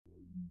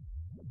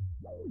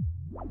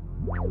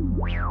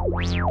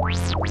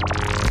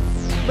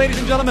Ladies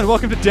and gentlemen,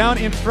 welcome to Down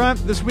in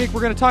Front. This week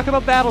we're going to talk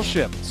about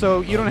Battleship,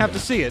 so you don't have to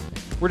see it.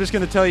 We're just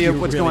going to tell you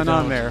what's really going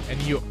on don't. there.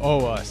 And you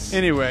owe us.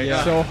 Anyway,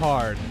 So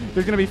hard.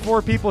 there's going to be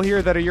 4 people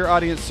here that are your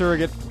audience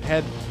surrogate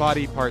head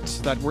body parts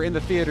that were in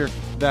the theater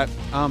that,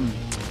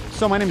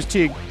 so my name is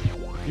Teague.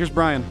 Here's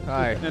Brian.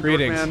 Hi. And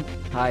Greetings. Dorkman.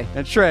 Hi.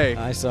 And Trey.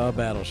 I saw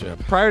Battleship.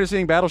 Prior to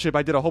seeing Battleship,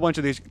 I did a whole bunch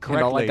of these correctly.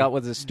 And all I got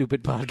was a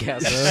stupid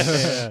podcast.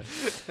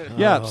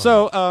 Yeah,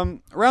 so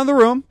around the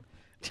room,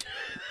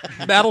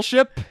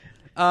 Battleship.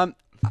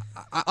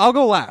 I'll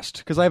go last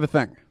because I have a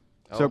thing.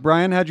 So,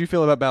 Brian, how'd you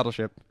feel about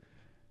Battleship?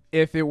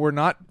 If it were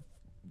not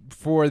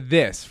for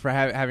this, for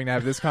having to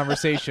have this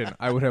conversation,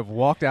 I would have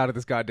walked out of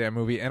this goddamn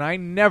movie. And I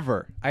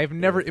have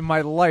never in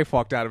my life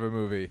walked out of a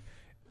movie.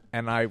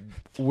 And I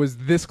was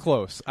this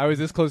close. I was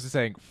this close to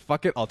saying,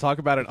 fuck it, I'll talk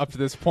about it up to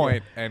this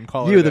point and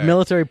call it You, a the day.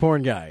 military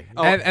porn guy.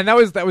 And that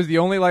was the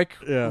only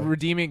Yeah.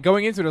 redeeming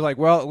going into it. I was like,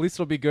 well, at least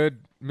it'll be good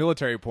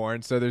military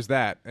porn, so there's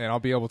that, and I'll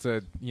be able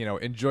to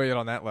enjoy it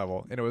on that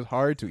level. And it was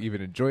hard to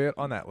even enjoy it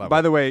on that level.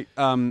 By the way,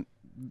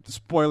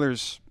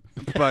 spoilers,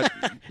 but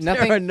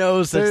Nothing. There are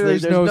no such thing.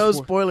 There's There's no no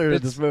spo- spoiler in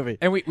it's- this movie.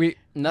 and we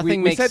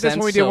Nothing we makes said this when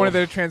we sense, did one so- of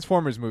the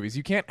Transformers movies.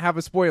 You can't have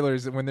a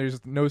spoilers when there's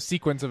no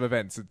sequence of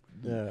events.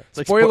 Yeah. It's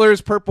like Spoilers,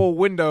 purple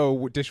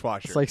window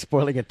dishwasher. It's like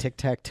spoiling a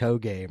tic-tac-toe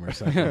game or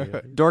something.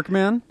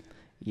 Dorkman,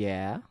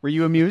 Yeah. were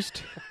you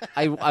amused?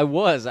 I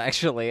was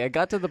actually. It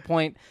got to the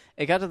point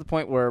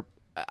where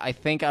I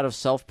think out of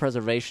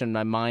self-preservation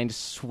my mind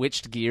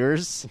switched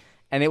gears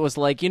and it was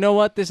like, you know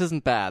what? This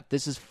isn't bad.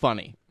 This is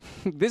funny.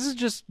 This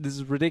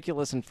is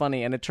ridiculous and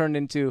funny, and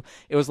it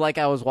was like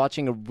I was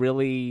watching a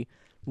really,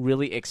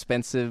 really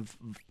expensive,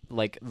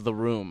 like, The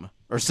Room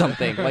or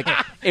something. Like,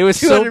 it was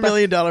so $200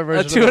 million version a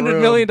of The Room.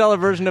 $200 million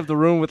version of The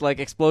Room with like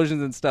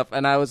explosions and stuff,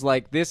 and I was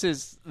like, this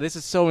is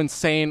so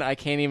insane. I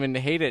can't even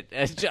hate it.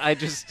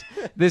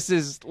 This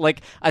is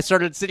like, I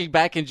started sitting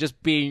back and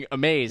just being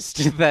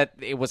amazed that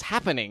it was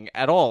happening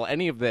at all,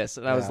 any of this,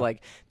 and I was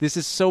like, this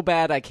is so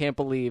bad. I can't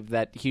believe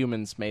that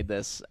humans made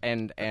this,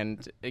 and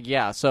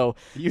yeah, so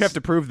You have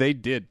to prove they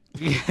did.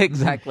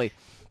 exactly.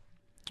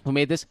 Who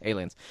made this?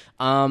 Aliens.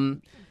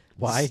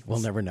 Why? We'll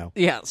never know.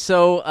 Yeah,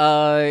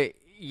 so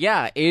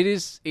yeah,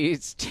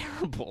 it's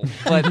terrible.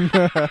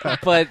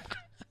 But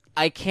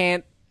I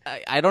can't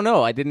I don't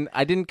know. I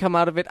didn't come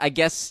out of it. I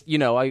guess,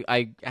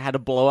 I had a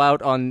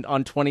blowout on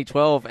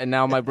 2012 and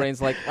now my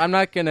brain's like, I'm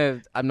not going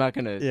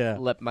to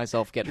let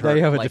myself get hurt. Now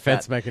you have a like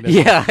defense that.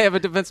 mechanism. Yeah, I have a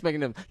defense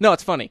mechanism. No,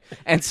 it's funny.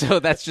 And so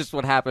that's just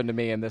what happened to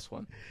me in this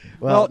one.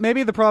 Well,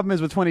 maybe the problem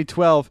is with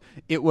 2012,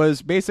 it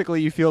was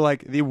basically, you feel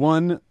like the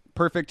one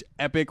perfect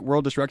epic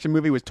world destruction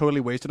movie was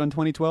totally wasted on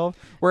 2012.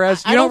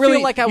 Whereas I don't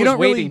feel like I was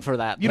waiting for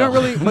that, You though. don't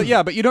really,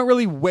 but you don't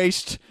really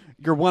waste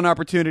your one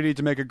opportunity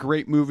to make a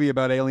great movie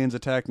about aliens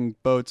attacking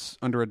boats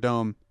under a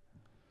dome.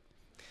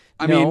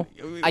 I No,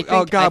 mean, I think-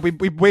 oh god,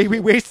 we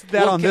wasted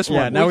that on this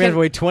Yeah, one. now we can- have to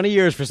wait 20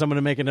 years for someone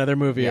to make another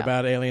movie Yeah.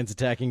 about aliens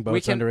attacking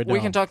boats under a dome. We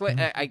can talk.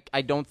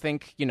 I don't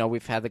think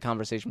we've had the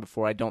conversation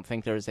before. I don't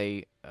think there's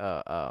a.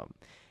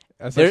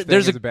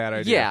 there's a bad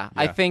idea. Yeah,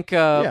 I think.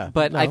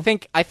 But I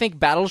think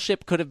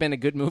Battleship could have been a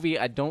good movie.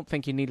 I don't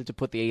think you needed to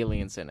put the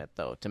aliens in it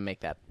though to make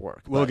that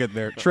work. We'll But- get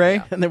there.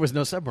 Trey, And there was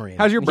no submarine.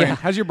 how's your brain? Yeah.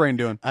 How's your brain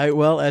doing?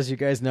 Well, as you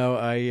guys know,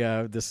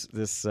 I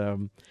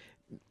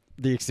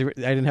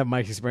didn't have my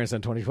experience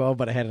on 2012,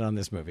 but I had it on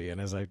this movie. And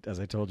as I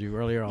told you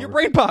earlier, Your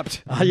brain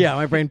popped. yeah,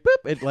 my brain,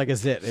 boop, it like a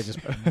zit. It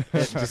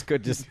just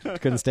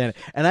couldn't stand it.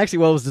 And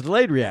actually, it was a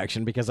delayed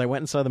reaction because I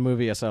went and saw the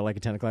movie. I saw like a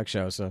 10 o'clock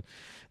show. So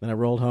then I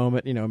rolled home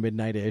at,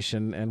 midnight-ish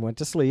and went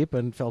to sleep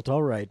and felt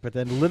all right. But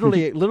then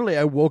literally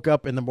I woke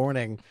up in the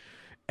morning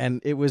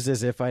and it was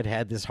as if I'd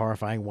had this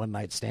horrifying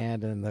one-night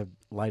stand, and in the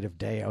light of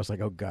day, I was like,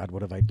 oh, God,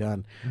 what have I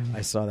done?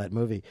 I saw that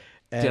movie.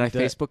 And, Did I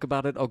Facebook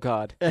about it? Oh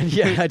God. and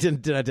yeah, I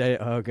didn't. Did I tell you?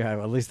 Oh God!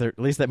 Well, at least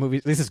that movie.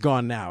 At least it's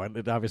gone now.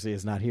 It obviously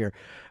is not here.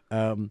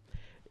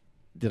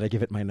 Did I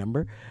give it my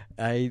number?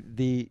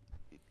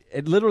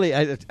 It literally.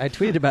 I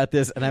tweeted about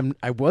this, and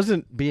I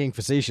wasn't being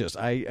facetious.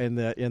 In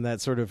that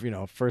sort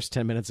of first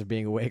 10 minutes of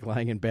being awake,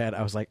 lying in bed,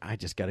 I was like, I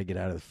just got to get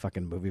out of the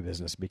fucking movie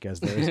business because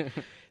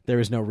there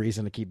is no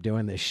reason to keep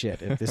doing this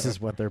shit. If this is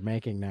what they're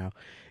making now,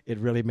 it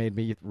really made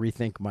me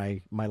rethink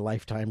my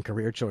lifetime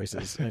career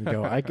choices and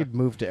go, I could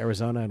move to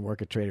Arizona and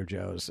work at Trader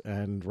Joe's,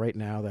 and right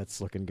now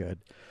that's looking good.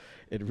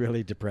 It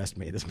really depressed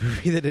me, this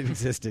movie that it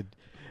existed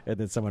and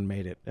then someone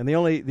made it. And the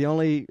only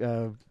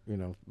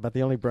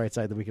bright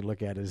side that we could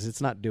look at is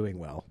it's not doing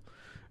well.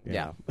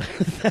 Yeah.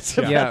 That's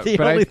about Yeah, the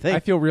but only thing. I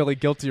feel really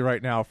guilty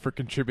right now for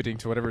contributing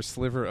to whatever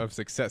sliver of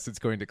success it's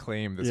going to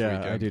claim this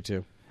weekend. I do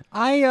too.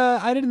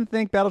 I didn't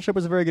think Battleship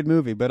was a very good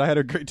movie, but I had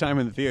a great time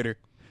in the theater.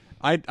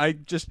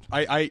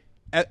 I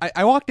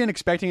walked in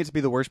expecting it to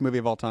be the worst movie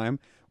of all time,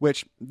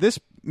 which this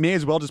may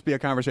as well just be a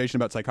conversation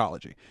about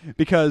psychology.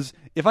 Because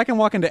if I can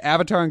walk into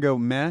Avatar and go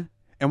meh,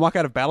 and walk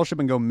out of Battleship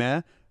and go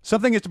meh,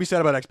 something is to be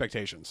said about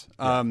expectations.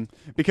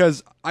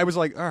 Because I was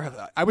like,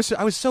 I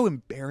was so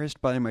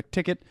embarrassed by my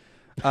ticket.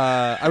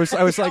 I was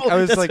That's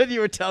like, what you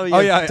were telling me. oh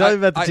yeah, tell I, me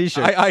about the I-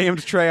 T-shirt. I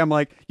IM'd Trey. I'm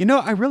like,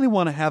 I really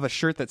want to have a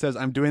shirt that says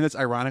I'm doing this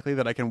ironically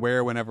that I can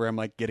wear whenever I'm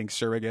like getting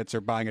surrogates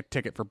or buying a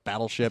ticket for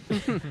Battleship.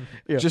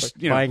 Yeah,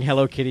 just, like buying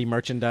Hello Kitty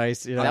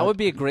merchandise. That would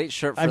be a great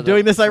shirt. For I'm the-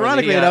 doing this for the,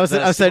 ironically, and I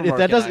said, if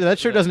supermarket that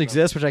shirt doesn't actually.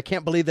 exist, which I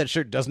can't believe that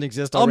shirt doesn't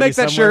exist. I'll already make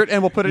that somewhere. shirt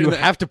and we'll put it. You in the,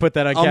 have to put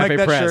that on I'll Cafe make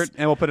that Press. shirt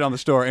and we'll put it on the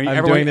store. And I'm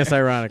everyone, doing this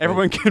ironically.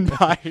 Everyone can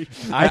buy.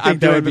 I I'm think that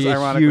doing would be this a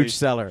ironically. huge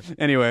seller.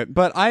 Anyway,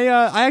 but I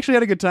actually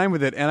had a good time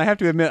with it, and I have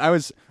to admit,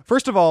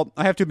 first of all,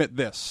 I have to admit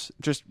this,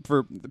 just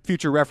for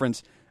future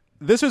reference.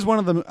 This is one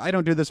of the. I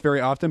don't do this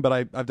very often, but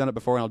I've done it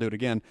before, and I'll do it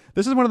again.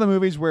 This is one of the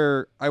movies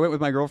where I went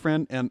with my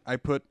girlfriend, and I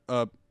put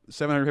a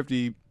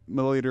 750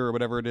 milliliter or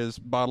whatever it is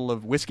bottle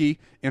of whiskey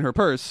in her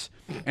purse,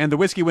 and the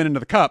whiskey went into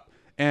the cup,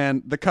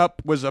 and the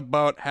cup was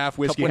about half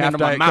whiskey, went half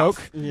into my Diet mouth.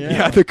 Coke.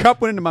 Yeah. The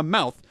cup went into my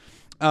mouth.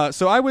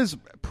 So I was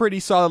pretty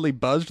solidly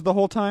buzzed the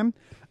whole time.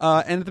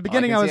 And at the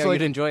beginning, I was see how like,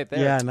 you'd enjoy it there.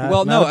 Yeah, not,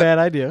 Well, not no, a bad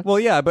idea. well,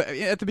 yeah, but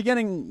at the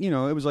beginning, it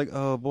was like,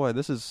 oh boy,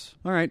 this is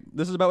all right.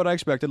 This is about what I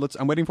expected.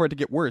 I'm waiting for it to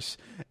get worse,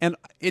 and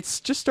it's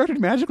just started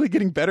magically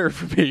getting better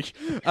for me,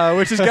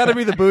 which has got to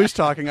be the booze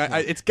talking.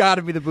 It's got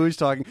to be the booze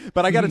talking.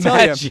 But I got to tell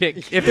you,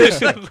 Magic. if there's,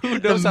 Who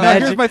knows The how? magic-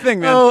 magic- here's my thing,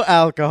 man. Oh,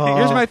 alcohol.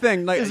 Here's my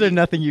thing. Like, Is there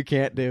nothing you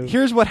can't do?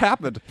 here's what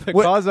happened. The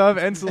What- cause of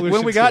and solution.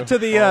 when we got to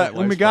the all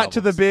when we life's got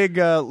to the problems. big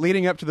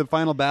leading up to the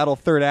final battle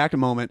third act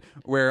moment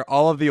where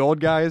all of the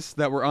old guys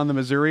that were on the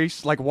Missouri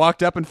like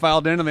walked up and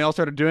filed in and they all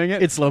started doing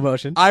it. In slow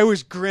motion. I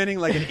was grinning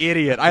like an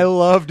idiot. I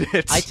loved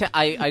it.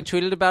 I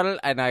tweeted about it,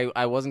 and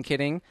I wasn't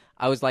kidding.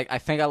 I was like, I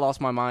think I lost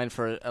my mind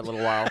for a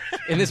little while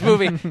in this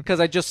movie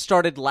because I just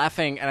started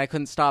laughing and I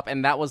couldn't stop,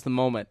 and that was the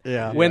moment.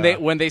 Yeah. When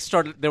Yeah. they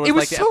started, there was, It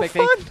was like the so epic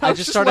thing. fun. I I was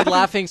just just started laughing.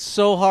 laughing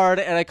so hard,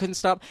 and I couldn't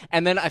stop.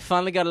 And then I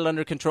finally got it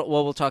under control.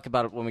 Well, we'll talk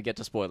about it when we get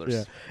to spoilers.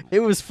 Yeah.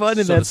 It was fun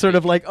in So that to sort speak.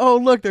 of like, oh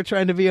look, they're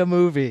trying to be a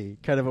movie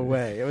kind of a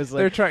way. It was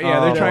like They're trying.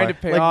 Yeah, they're oh, trying boy. to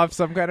pay Like, off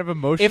some kind of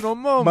emotional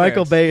moment.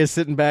 Michael Bay is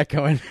sitting back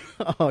going,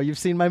 "Oh, you've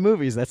seen my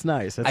movies. That's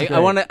nice. That's I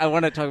great." want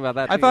to talk about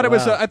that. I too. thought it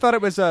was. Wow. I thought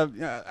it was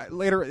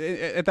later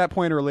at that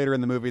point or later in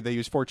the movie. They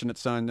used Fortunate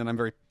Son, and I'm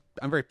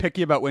very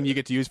picky about when you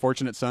get to use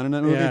Fortunate Son in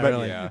that movie. Yeah, but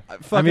really. Yeah. I'm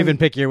fucking- even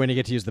pickier when you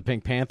get to use the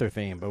Pink Panther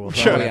theme, but we'll talk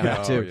Sure. about Yeah.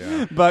 that too. Oh,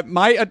 yeah. But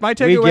my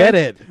takeaway. We get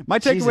it. My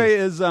Jesus. takeaway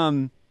is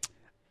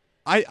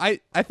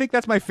I think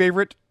that's my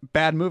favorite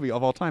bad movie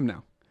of all time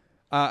now.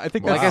 I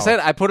think Like that's, I said,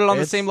 I put it on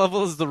the It's- same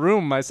level as The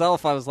Room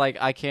myself. I was like,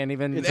 I can't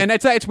even. and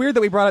it's weird that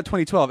we brought out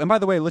 2012. And by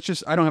the way,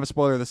 I don't have a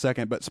spoiler the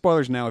second, but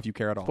spoilers now if you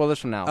care at all. spoilers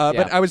from now. But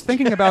yeah. I was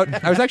thinking about,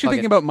 I was actually Fuck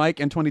thinking it. about Mike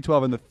and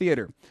 2012 in the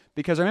theater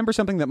because I remember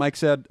something that Mike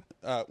said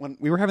when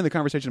we were having the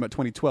conversation about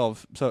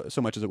 2012,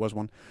 so much as it was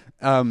one.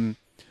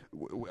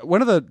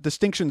 One of the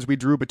distinctions we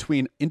drew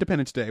between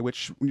Independence Day,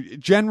 which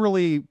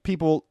generally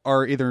people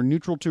are either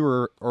neutral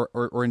to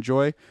or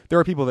enjoy. There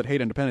are people that hate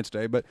Independence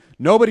Day, but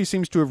nobody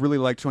seems to have really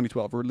liked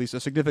 2012, or at least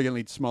a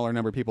significantly smaller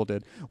number of people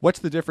did. What's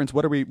the difference?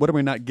 What are we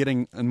not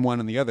getting in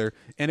one and the other?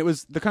 And it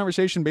was the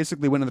conversation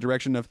basically went in the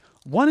direction of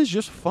one is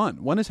just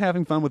fun. One is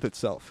having fun with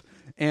itself.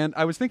 And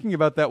I was thinking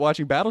about that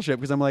watching Battleship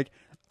because I'm like,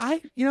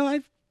 I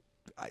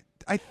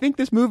think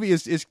this movie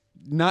is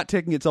not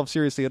taking itself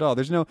seriously at all.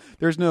 There's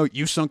no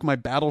you sunk my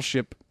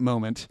battleship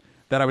moment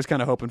that I was kind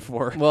of hoping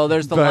for. Well,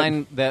 there's the But-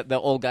 line that the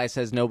old guy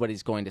says,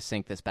 "Nobody's going to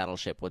sink this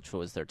battleship," which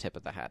was their tip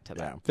of the hat to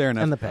that. Fair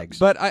enough. And the pegs.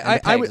 But And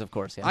the pegs, of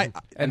course, yeah.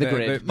 And the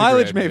grid.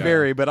 Mileage grid, may yeah.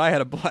 vary, but I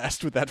had a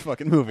blast with that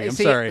fucking movie. I'm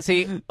see, sorry.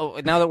 See,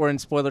 now that we're in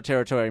spoiler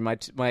territory,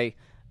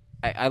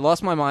 I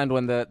lost my mind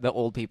when the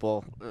old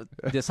people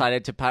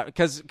decided to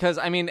because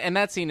I mean, and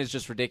that scene is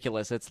just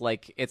ridiculous. It's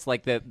like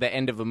the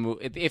end of a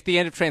movie. If the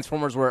end of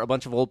Transformers were a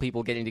bunch of old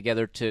people getting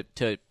together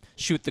to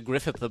shoot the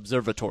Griffith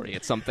Observatory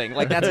at something,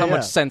 like that's how Yeah.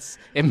 much sense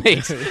it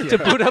makes to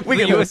boot up the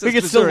USS we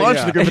can still Missouri.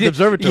 launch the Griffith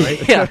Observatory.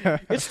 Yeah.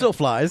 It still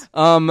flies.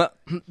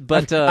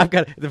 But I've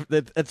got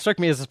it struck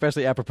me as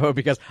especially apropos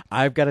because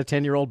I've got a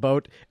 10-year-old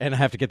boat and I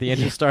have to get the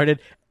engine started.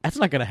 That's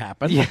not going to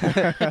happen.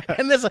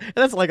 And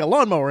that's like a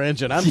lawnmower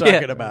engine I'm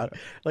talking about.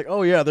 Like,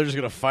 oh yeah, they're just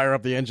going to fire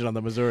up the engine on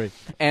the Missouri.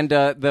 and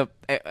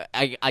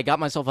I got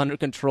myself under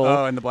control.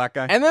 Oh, and the black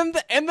guy. And then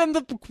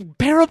the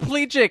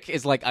paraplegic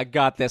is like, I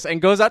got this,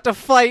 and goes out to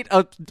fight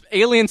a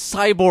alien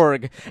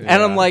cyborg. And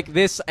I'm Yeah. like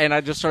this, and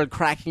I just started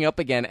cracking up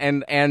again.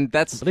 And I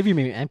that's believe you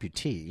mean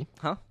amputee.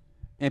 huh?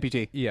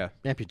 Amputee. Yeah.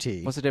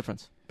 Amputee. What's the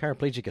difference?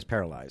 Paraplegic is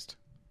paralyzed.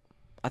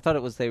 I thought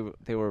it was they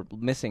were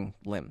missing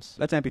limbs.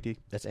 That's amputee.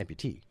 That's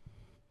amputee.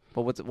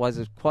 But why is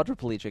it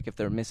quadriplegic if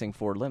they're missing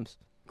 4 limbs?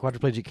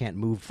 Quadriplegic can't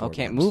move.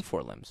 Can't move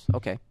 4 limbs.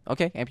 Okay,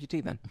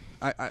 amputee then.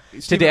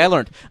 Stephen, Today I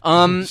learned.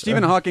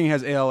 Stephen Hawking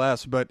has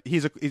ALS, but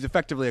he's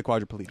effectively a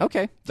quadriplegic.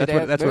 Okay, That's today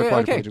what a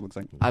quadriplegic okay. looks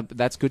like.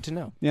 That's good to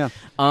know. Yeah.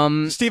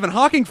 Stephen, Stephen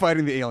Hawking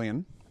fighting the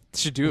alien.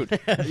 dude.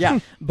 Yeah.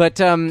 But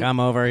Come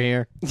over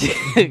here. I'm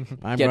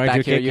Get going back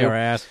to here, kick you. your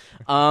ass.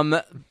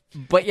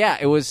 But yeah,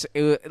 it was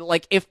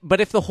like if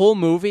the whole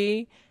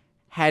movie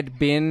had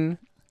been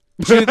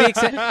To the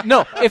extent,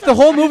 no, if the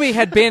whole movie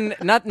had been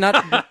not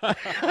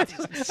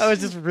I was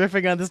just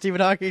riffing on the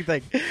Stephen Hawking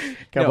thing.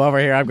 Come over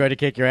here. I'm going to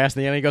kick your ass.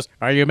 And the end he goes,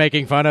 "Are you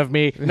making fun of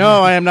me?"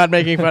 No, I am not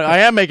making fun. I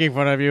am making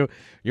fun of you.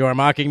 You are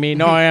mocking me.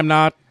 No, I am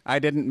not. I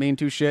didn't mean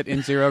to shit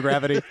in Zero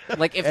Gravity.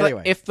 like if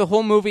Anyway. if the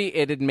whole movie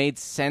it had made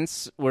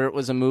sense where it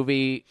was a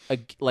movie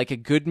like a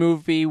good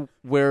movie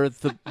where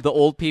the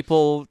old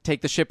people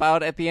take the ship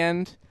out at the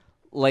end,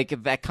 like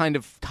that kind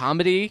of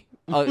comedy,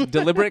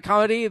 deliberate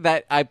comedy,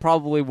 that I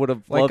probably would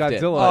have Like loved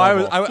it.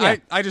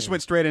 Godzilla. I just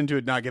went straight into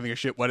it not giving a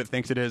shit what it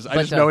thinks it is. I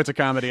But, just know it's a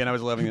comedy and I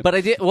was loving it. But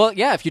I did well,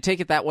 yeah. If you take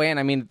it that way, and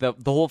I mean the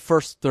whole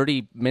first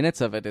 30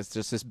 minutes of it is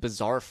just this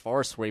bizarre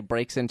farce where he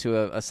breaks into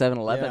a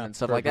 7-Eleven Yeah, and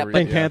stuff like that. burglary.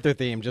 But Pink Panther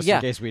theme, just Yeah.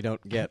 in case we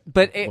don't get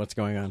But what's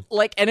going on.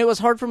 like, and it was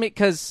hard for me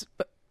because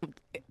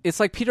it's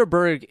like Peter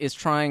Berg is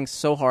trying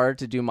so hard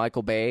to do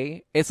Michael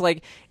Bay. It's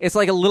like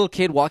a little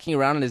kid walking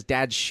around in his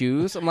dad's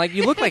shoes. I'm like,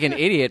 you look like an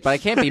idiot, but I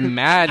can't be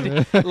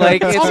mad.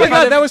 Like, it's Oh my kind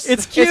God, of- that was-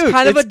 it's cute. It's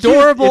kind of It's cute.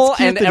 adorable. It's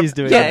cute and that he's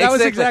doing yeah, that. That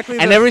was exactly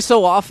And the- every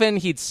so often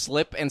he'd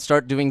slip and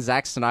start doing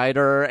Zack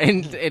Snyder,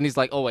 and he's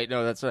like, oh wait,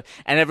 no, that's. And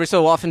every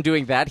so often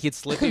doing that, he'd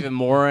slip even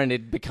more, and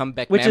it'd become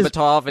Which is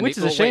Bekmambetov. And which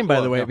is oh, a shame, wait,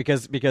 by the oh, way, no.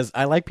 because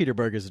I like Peter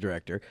Berg as a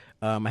director.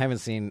 I haven't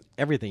seen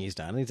everything he's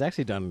done. He's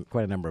actually done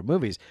quite a number of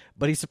movies,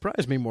 but he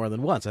surprised me more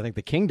than once. I think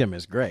The Kingdom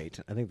is great.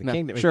 I think The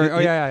Kingdom. Sure. Oh,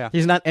 yeah.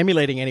 He's not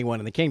emulating anyone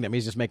in The Kingdom.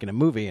 He's just making a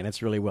movie, and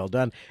it's really well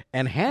done.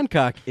 And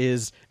Hancock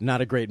is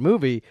not a great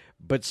movie,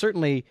 but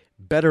certainly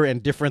better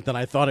and different than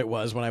I thought it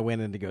was when I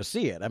went in to go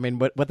see it. I mean,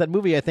 what that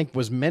movie I think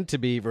was meant to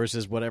be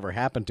versus whatever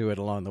happened to it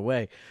along the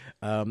way,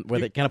 where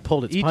they kind of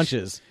pulled its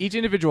punches. Each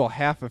individual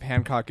half of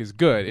Hancock is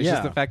good. It's Yeah.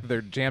 just the fact that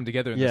they're jammed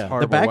together in this Yeah,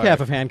 horrible the back way. half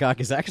of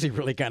Hancock is actually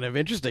really kind of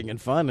interesting and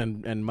fun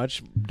and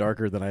much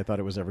darker than I thought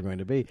it was ever going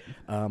to be.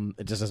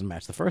 It just doesn't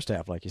match the first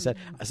half, like you said.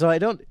 So I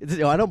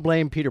don't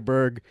blame Peter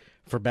Berg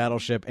for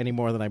Battleship any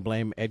more than I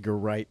blame Edgar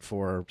Wright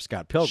for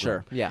Scott Pilgrim.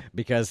 Sure, yeah.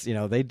 because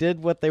they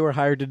did what they were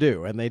hired to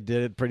do, and they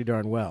did it pretty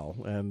darn well.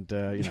 And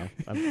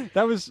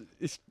that was.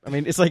 I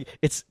mean, it's like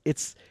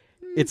it's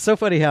so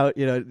funny how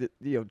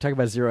talking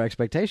about zero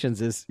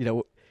expectations is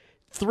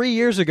 3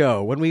 years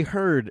ago, when we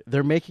heard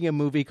they're making a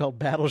movie called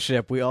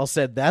Battleship, we all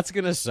said that's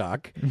going to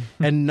suck,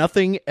 and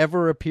nothing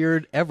ever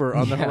appeared ever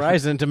on the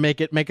horizon to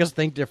make us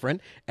think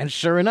different. And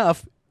sure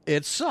enough,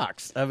 it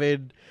sucks. I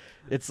mean,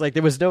 it's like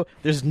there's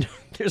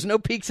no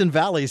peaks and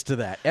valleys to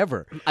that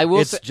ever. I will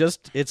It's say-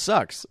 just it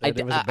sucks. And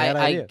it was a bad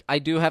idea. I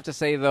do have to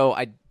say though,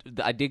 I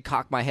did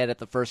cock my head at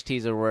the first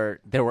teaser where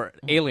there were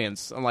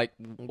aliens. I'm like,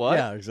 what?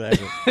 Yeah,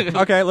 exactly.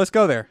 Okay, let's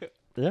go there.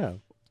 Yeah.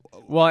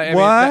 Well, I mean,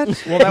 What?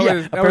 that Yeah, was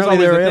always apparently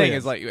they the were thing. aliens.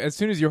 Is like as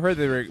soon as you heard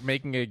they were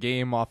making a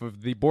game off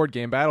of the board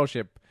game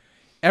Battleship,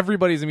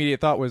 everybody's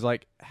immediate thought was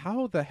like,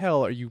 "How the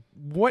hell are you?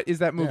 What is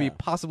that movie Yeah.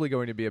 possibly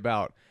going to be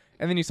about?"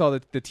 And then you saw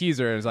the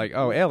teaser, and it's like,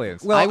 "Oh,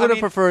 aliens." Well, I would have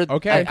mean, preferred.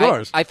 okay. Of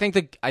course. I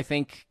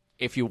think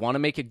if you want to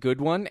make a good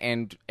one,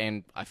 and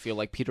I feel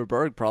like Peter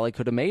Berg probably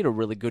could have made a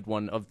really good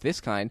one of this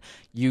kind.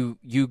 You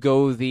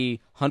go the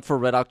Hunt for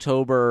Red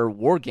October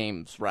War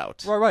Games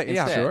route. Right,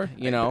 yeah, instead, sure.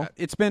 You know,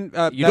 It's been.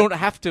 you don't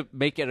have to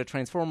make it a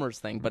Transformers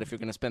thing, but if you're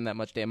going to spend that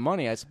much damn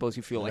money, I suppose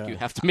you feel like you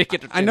have to make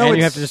it. I know And you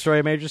it's- have to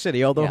destroy a major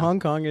city, although Yeah. Hong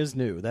Kong is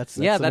new. That's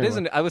Yeah, the that new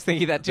isn't. one. I was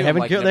thinking that too. They haven't,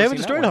 I'm like, killed- never they haven't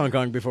seen that destroyed one. Hong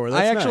Kong before.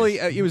 That's I actually,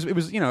 nice. it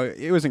was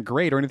it wasn't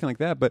great or anything like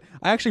that, but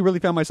I actually really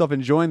found myself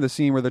enjoying the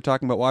scene where they're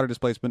talking about water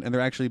displacement, and they're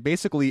actually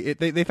basically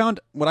they found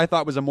what I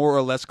thought was a more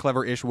or less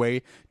clever-ish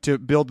way to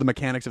build the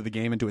mechanics of the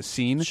game into a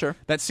scene. Sure.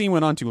 That scene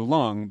went on too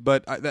long,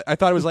 but I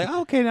thought it was like,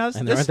 oh, okay, now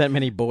and there aren't that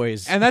many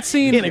boys. and that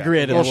scene in a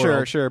grid in Well, the sure,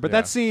 world. sure, but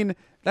Yeah. that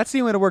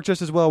scene would have worked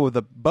just as well with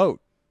a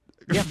boat.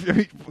 Yeah,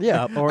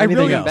 Yeah, or I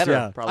anything really- else. better.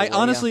 Yeah. Probably, I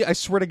honestly, I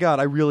swear to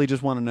God, I really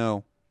just want to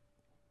know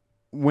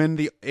when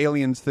the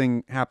aliens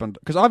thing happened,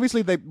 because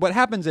obviously what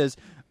happens is,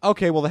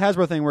 okay, well, the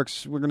Hasbro thing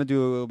works. We're going to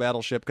do a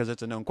battleship because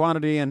it's a known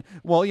quantity, and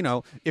well,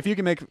 if you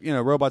can make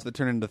robots that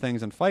turn into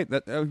things and fight,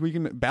 that we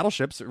can.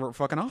 Battleships are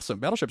fucking awesome.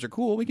 Battleships are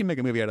cool. We can make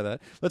a movie out of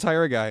that. Let's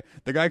hire a guy.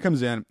 The guy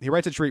comes in. He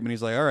writes a treatment.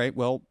 He's like, all right,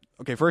 well,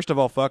 okay, first of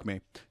all, fuck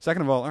me.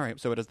 Second of all right,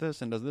 so it does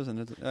this and does this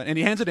and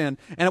he hands it in.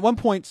 And at one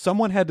point,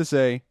 someone had to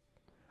say,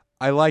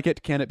 I like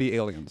it. Can it be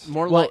aliens?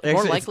 more Well, more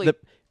actually, it's likely.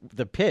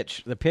 the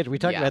pitch. We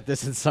talked Yeah. about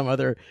this in some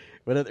other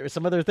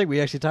thing. We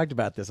actually talked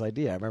about this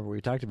idea. I remember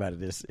we talked about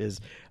it. Is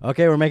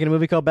okay. We're making a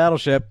movie called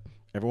Battleship.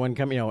 Everyone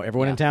come,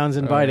 everyone in town's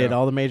invited. yeah.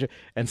 All the major,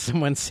 and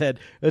someone said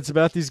it's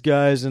about these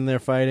guys and they're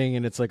fighting,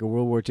 and it's like a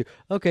World War II.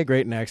 Okay,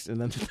 great, next. And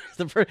then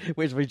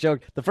which we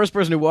joked, the first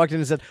person who walked in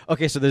and said,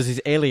 "Okay, so there's these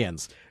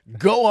aliens.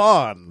 Go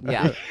on."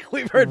 Yeah.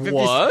 we've heard 50,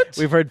 What?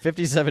 We've heard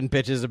 57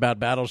 pitches about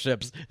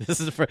battleships. This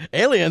is for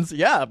aliens.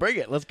 Yeah, bring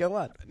it. Let's go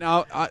on.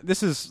 Now,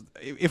 this is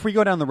if we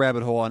go down the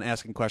rabbit hole on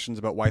asking questions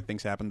about why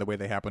things happened the way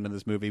they happened in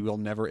this movie, we'll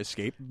never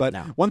escape. But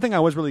No. one thing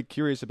I was really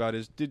curious about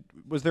is,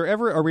 was there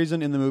ever a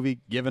reason in the movie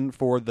given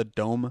for the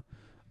dome?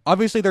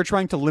 Obviously, they're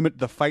trying to limit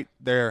the fight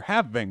they're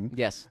having.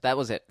 Yes, that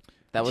was it.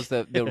 That was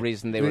the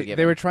reason they were given.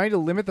 They were trying to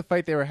limit the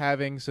fight they were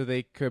having so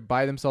they could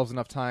buy themselves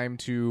enough time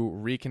to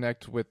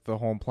reconnect with the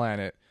home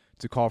planet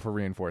to call for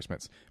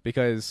reinforcements.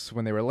 Because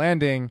when they were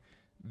landing,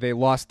 they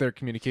lost their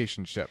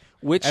communication ship.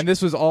 Which- and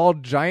this was all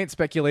giant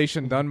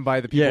speculation done by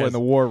the people Yes. in the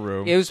war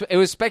room. It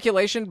was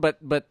speculation, but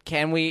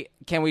can we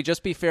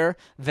just be fair?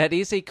 That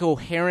is a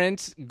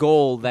coherent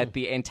goal that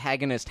the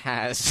antagonist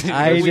has.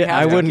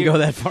 I wouldn't go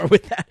that far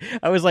with that.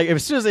 I was like,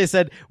 as soon as they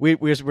said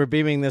we're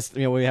beaming this,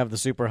 we have the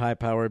super high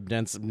powered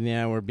dense,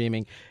 we're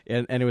beaming,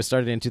 and it was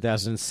started in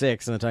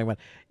 2006, and they're talking about,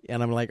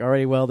 and I'm like,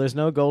 already, well, there's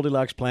no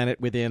Goldilocks planet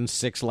within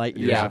 6 light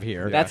years of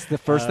here. That's the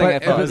first thing I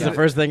But- thought. That was the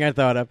first thing I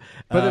thought of.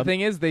 But the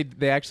thing is, they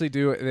actually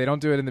do. They don't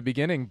do it in the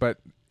beginning, but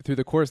through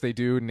the course, they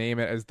do name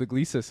it as the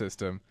Gliese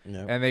system,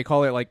 Yep. and they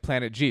call it like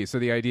Planet G. So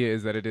the idea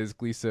is that it is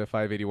Gliese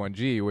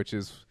 581G, which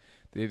is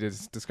it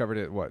is discovered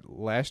it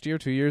last year,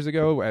 2 years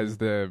ago as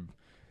the.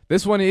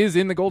 This one is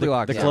in the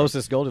Goldilocks. the zone.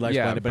 closest Goldilocks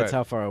Yeah, planet, but it's but-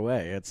 how far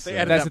away. It's They,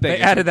 That's added, the that, thing.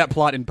 they added that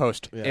plot in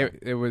post. yeah.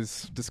 It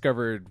was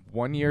discovered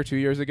 1 year, 2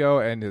 years ago,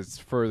 and is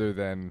further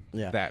than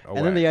Yeah. that away.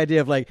 And then the idea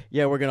of like,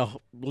 we're going to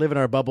live in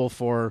our bubble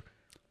for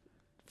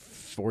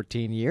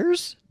 14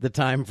 years, the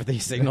time for the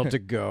signal to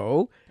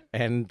go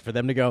and for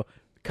them to go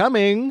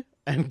coming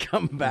and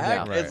come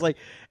back. Yeah, right. It's like,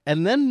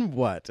 and then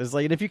what? It's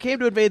like, and if you came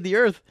to invade the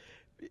Earth,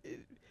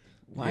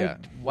 why? Yeah.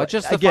 Why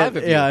just the again, 5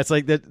 of you? Yeah, it's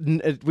like that.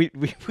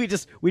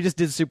 We just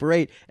did Super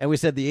 8, and we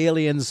said the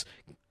aliens'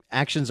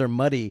 actions are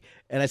muddy,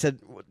 and I said.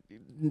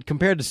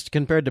 Compared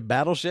to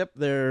Battleship,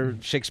 they're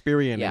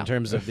Shakespearean Yeah. in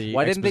terms of the.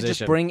 Why didn't they just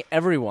exposition. bring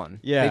everyone?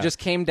 Yeah. They just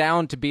came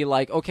down to be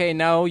like, okay,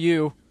 now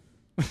you.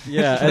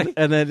 Yeah,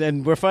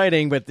 and we're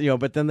fighting, but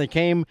then they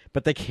came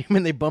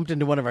and they bumped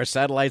into one of our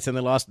satellites and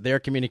they lost their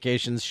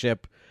communications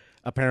ship,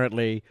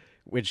 apparently,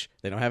 which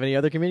they don't have any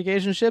other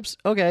communication ships.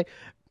 Okay,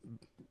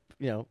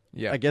 Yeah.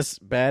 I guess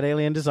bad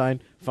alien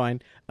design,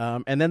 fine.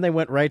 And then they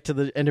went right to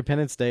the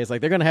Independence Day. It's like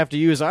they're going to have to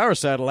use our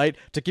satellite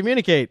to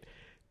communicate.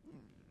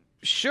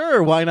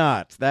 Sure, why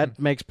not? That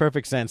makes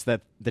perfect sense.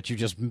 That you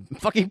just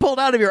fucking pulled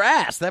out of your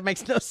ass. That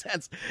makes no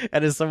sense.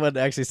 And as someone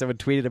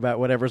tweeted about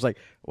whatever, it's like,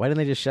 why didn't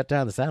they just shut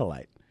down the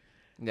satellite?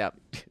 Yeah.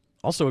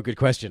 Also a good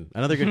question.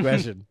 Another good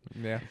question.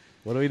 yeah.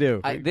 What do we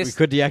do? I- We this-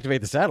 could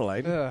deactivate the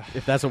satellite Ugh.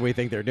 if that's what we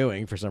think they're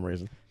doing for some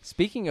reason.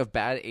 Speaking of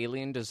bad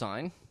alien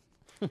design,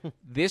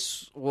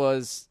 this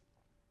was,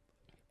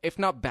 if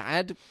not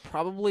bad,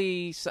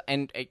 probably,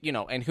 and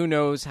who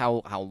knows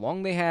how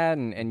long they had,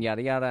 and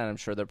yada yada. And I'm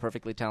sure they're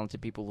perfectly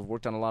talented people who've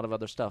worked on a lot of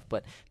other stuff.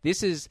 But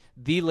this is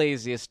the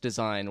laziest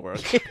design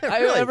work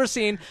I've ever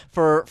seen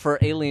for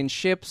alien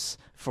ships.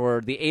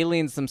 For the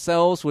aliens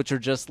themselves, which are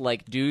just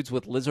like dudes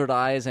with lizard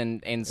eyes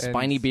and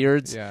spiny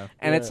beards, yeah.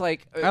 and it's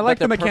like I like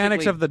but the they're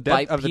mechanics of the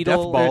death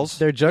bipedal. balls.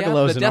 They're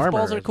juggalos the in death armor.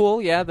 balls are cool.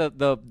 Yeah,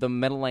 the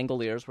metal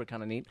angle ears were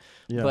kind of neat.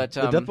 Yeah. But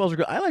the death balls are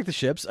good. I like the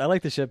ships.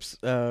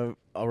 Were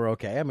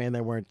okay. I mean,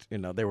 they weren't.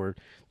 They were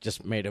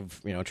just made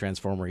of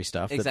transformery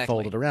stuff that Exactly.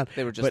 folded around.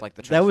 They were just But like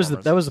the that was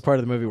Transformers. the part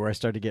of the movie where I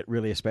started to get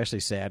really especially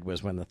sad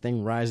was when the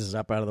thing rises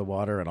up out of the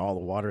water and all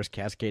the water is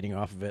cascading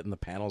off of it and the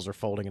panels are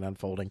folding and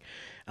unfolding.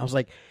 I was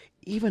like,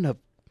 even a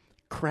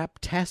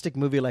craptastic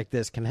movie like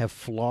this can have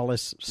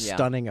flawless, Yeah.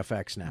 stunning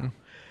effects now.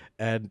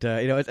 And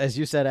as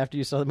you said after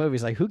you saw the movie,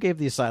 it's like, who gave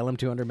the asylum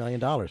 $200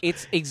 million?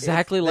 It's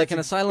exactly like an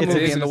asylum it's-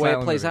 movie it's in an the way it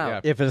asylum plays movie,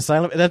 out. yeah. If an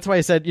asylum, that's why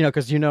I said,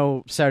 because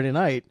Saturday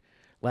night,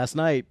 last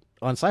night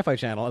on Sci-Fi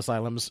Channel,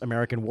 Asylum's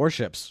American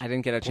Warships. I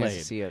didn't get a chance to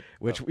played, see it.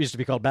 which used to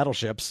be called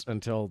Battleships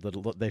until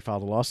they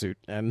filed a lawsuit,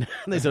 and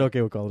they said,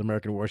 okay, we'll call it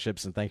American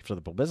Warships, and thanks for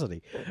the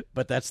publicity.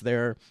 But that's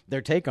their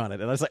take on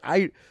it, and I was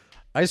like,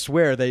 I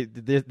swear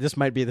this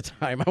might be the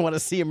time I want to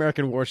see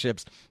American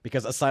Warships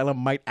because Asylum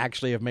might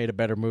actually have made a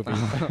better movie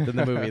than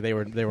the movie they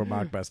were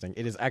mockbusting.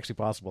 It is actually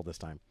possible this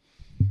time.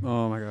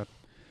 Oh my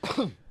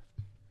god.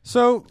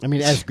 So I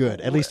mean, as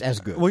good, at least as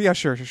good. well, yeah,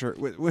 sure.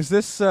 Was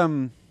this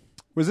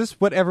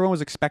what everyone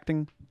was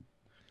expecting?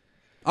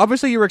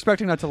 Obviously, you were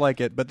expecting not to like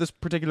it, but this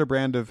particular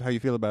brand of how you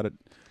feel about it.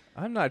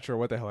 I'm not sure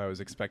what the hell I was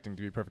expecting,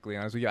 to be perfectly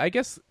honest with you. I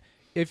guess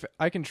if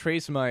I can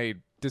trace my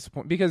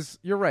disappointment, because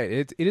you're right,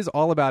 it is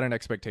all about an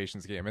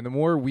expectations game. And the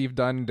more we've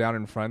done down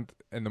in front,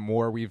 and the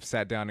more we've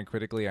sat down and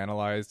critically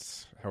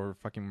analyzed however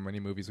fucking many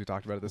movies we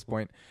talked about at this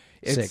point.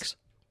 It's, 6.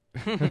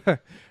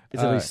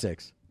 It's at least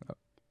 6.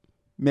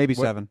 Maybe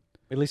What- 7.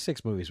 At least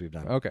 6 movies we've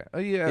done. Okay.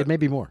 Yeah. It may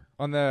be more.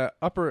 on the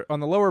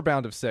lower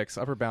bound of 6,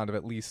 upper bound of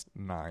at least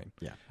 9.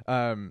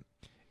 Yeah.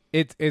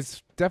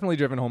 It's definitely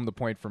driven home the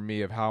point for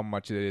me of how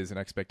much it is an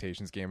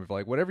expectations game of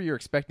like whatever you're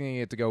expecting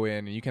it to go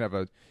in, and you can have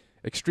a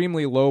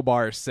extremely low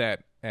bar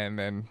set and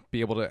then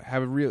be able to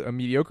have a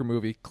mediocre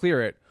movie,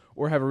 clear it,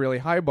 or have a really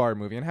high bar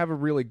movie and have a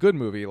really good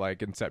movie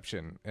like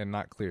Inception and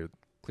not clear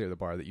the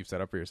bar that you've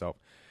set up for yourself.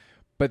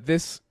 But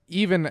this,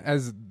 even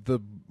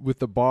with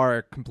the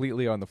bar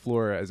completely on the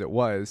floor as it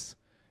was,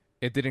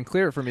 it didn't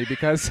clear it for me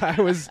because I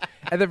was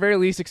at the very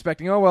least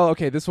expecting, oh, well,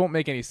 okay, this won't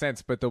make any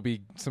sense, but there'll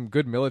be some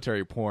good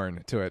military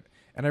porn to it.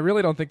 And I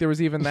really don't think there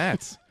was even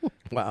that.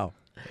 Wow.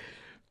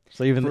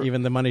 So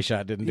even the money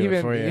shot didn't do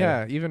it for you.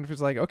 Yeah, even if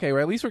it's like, okay,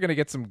 well, at least we're going to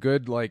get some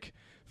good, like,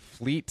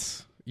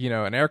 fleet,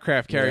 an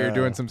aircraft carrier Yeah.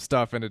 doing some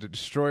stuff and a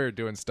destroyer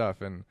doing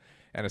stuff. And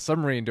and a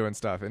submarine doing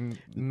stuff, and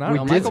not. We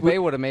No, did- Michael Bay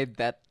would have made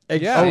that.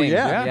 Yeah. Oh, thing.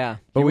 yeah. yeah,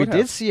 But He we would did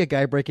have. see a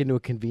guy break into a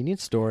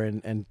convenience store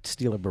and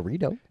steal a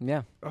burrito.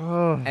 yeah.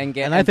 Oh. And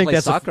I think play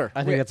that's soccer.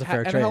 I think that's a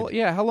fair trade.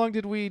 How long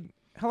did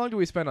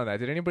we spend on that?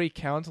 Did anybody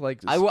count? Like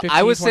I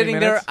 15, was 20 sitting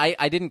minutes? there.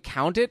 I didn't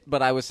count it,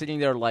 but I was sitting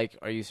there like,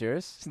 "Are you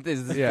serious?"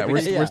 Yeah,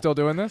 we're still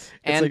doing this.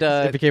 and It's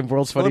like, it became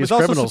world's Well, it was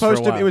funniest also criminals for a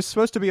supposed to. while. It was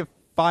supposed to be a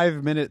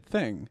 5-minute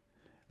thing,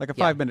 like a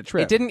 5-minute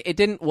trip. It didn't. It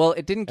didn't. Well,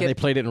 it didn't and they get.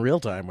 played it in real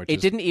time, which It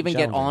is didn't even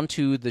get challenging.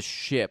 onto the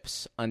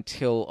ships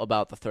until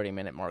about the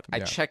 30-minute mark. I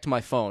Yeah. checked my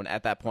phone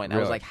at that point. I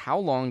was Really? like, "How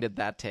long did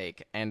that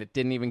take?" And it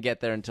didn't even get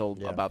there until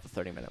Yeah. about the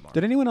 30-minute mark.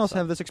 Did anyone else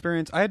have this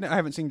experience? I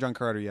haven't seen John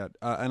Carter yet,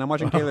 and I'm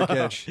watching Taylor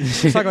Kitsch.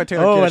 Let's talk about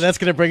Taylor Oh, Kitsch. and that's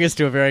going to bring us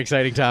to a very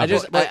exciting I topic.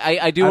 just,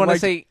 I do I'd want to like to-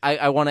 say,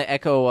 I want to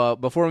echo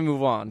before we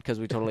move on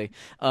because we totally,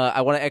 I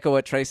want to echo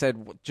what Trey said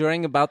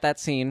during about that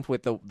scene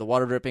with the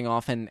water dripping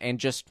off and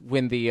just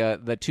when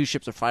the two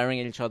ships are firing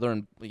at each other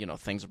and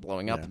things are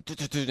blowing up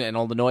and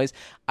all the noise.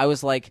 I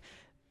was like,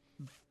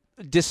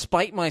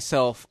 despite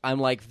myself, I'm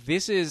like,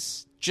 this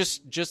is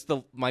just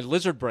my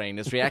lizard brain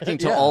is reacting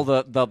to Yeah. all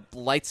the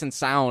lights and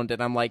sound,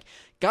 and I'm like,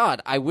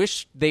 God, I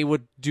wish they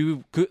would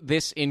do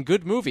this in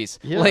good movies,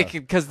 Yeah. like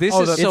because this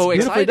Oh, is it's so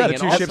beautifully exciting. done. The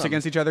and two awesome. ships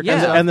against each other. Yeah.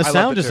 kind of and the stuff. I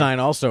sound loved it, too. design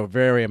also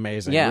very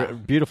amazing. Yeah.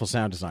 Beautiful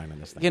sound design in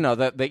this thing. The When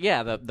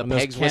those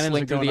pegs cannons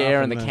whistling are through going the air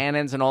off and the and the-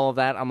 cannons and all of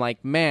that. I'm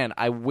like, man,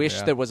 I wish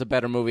Yeah. there was a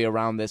better movie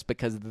around this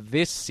because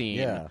this scene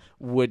Yeah.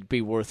 would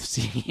be worth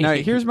seeing. Now,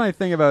 here's my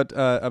thing about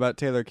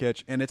Taylor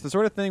Kitsch, and it's the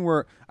sort of thing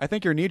where I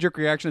think your knee-jerk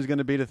reaction is going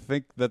to be to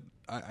think that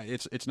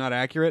it's not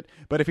accurate.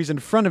 But if he's in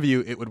front of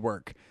you, it would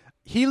work.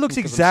 He looks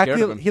Because I'm scared of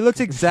exactly him. he looks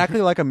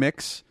exactly like a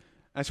mix.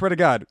 I swear to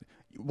God,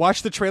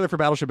 watch the trailer for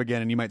Battleship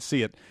again, and you might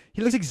see it.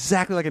 He looks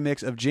exactly like a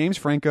mix of James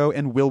Franco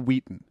and Will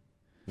Wheaton.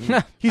 He's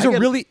he's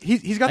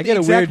got I the get a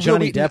exact weird Will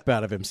Johnny Wheaton- Depp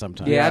out of him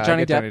sometimes. yeah, I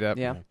Johnny get Depp. Johnny Depp.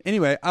 Yeah.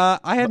 Anyway,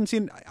 I hadn't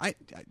seen.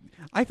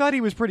 I thought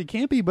he was pretty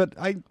campy, but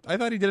I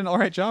thought he did an all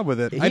right job with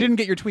it. I didn't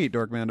get your tweet,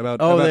 Dorkman, about.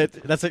 Oh, about,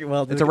 that's a,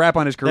 well. it's a wrap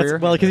on his career.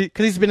 Well, because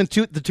he's been in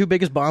the two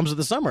biggest bombs of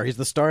the summer. He's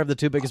the star of the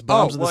two biggest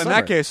bombs of the well, in summer.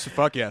 that case,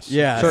 fuck yes.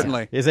 Yeah,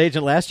 certainly. His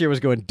agent last year was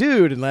going,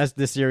 dude, and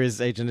this year his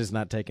agent is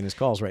not taking his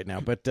calls right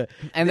now. But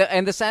And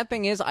the sad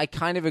thing is, I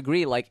kind of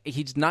agree. Like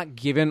he's not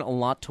given a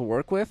lot to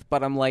work with,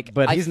 but I'm like,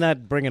 he's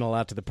not bringing a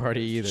lot to the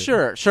party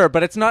either. Sure,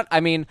 but it's not. I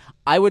mean,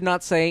 I would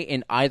not say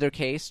in either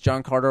case,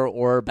 John Carter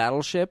or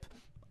Battleship,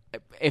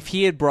 if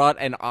he had brought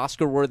an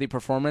Oscar-worthy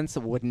performance,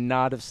 it would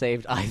not have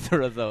saved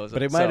either of those.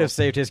 But it might have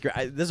saved his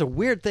career. There's a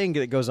weird thing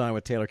that goes on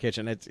with Taylor Kitsch,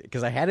 and it's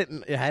because I had it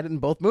in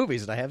both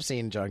movies, and I have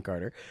seen John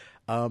Carter.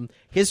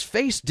 His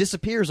face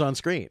disappears on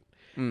screen.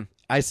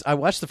 I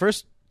watched the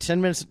first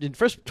 10 minutes, the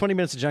first 20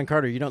 minutes of John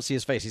Carter. You don't see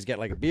his face. He's got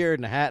like a beard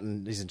and a hat,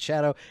 and he's in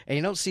shadow, and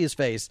you don't see his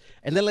face.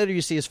 And then later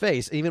you see his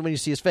face. And even when you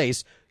see his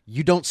face,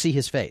 you don't see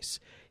his face.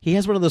 He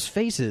has one of those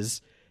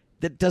faces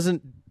that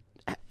doesn't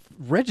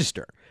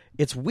register.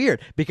 It's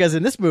weird because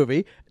in this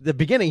movie, the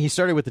beginning, he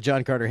started with the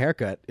John Carter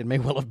haircut. It may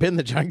well have been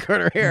the John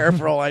Carter hair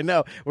for all I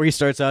know, where he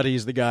starts out,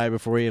 he's the guy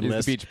before he He's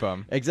enlists. the beach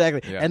bum.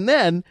 Exactly. Yeah. And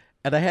then,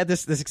 and I had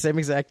this same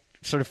exact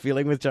sort of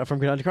feeling with from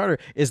John Carter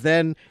is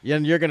then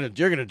you're gonna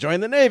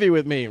join the Navy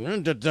with me.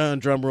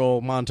 Drum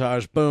roll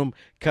montage, boom,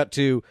 cut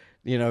to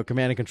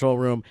command and control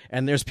room,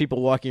 and there's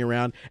people walking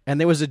around, and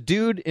there was a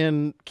dude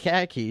in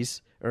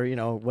khakis or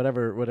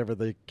whatever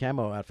the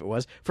camo outfit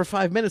was for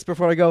 5 minutes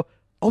before I go,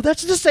 oh,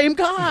 that's the same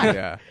guy.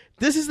 Yeah.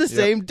 This is the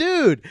same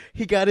dude.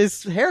 He got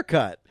his hair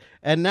cut.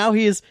 And now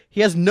he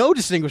has no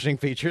distinguishing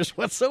features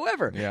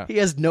whatsoever. Yeah. He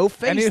has no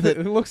face. And he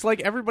that, looks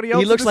like everybody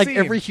else. he looks in the like scene.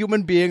 every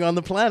human being on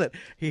the planet.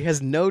 He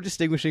has no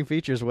distinguishing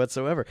features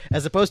whatsoever.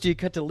 As opposed to you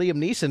cut to Liam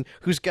Neeson,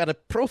 who's got a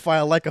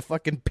profile like a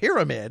fucking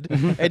pyramid,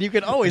 and you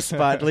can always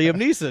spot Liam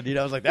Neeson.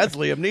 I was like, that's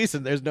Liam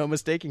Neeson. There's no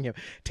mistaking him.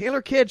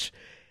 Taylor Kitsch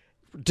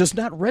does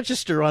not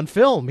register on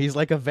film. He's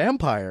like a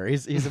vampire.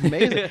 He's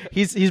amazing.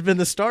 he's been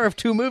the star of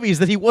 2 movies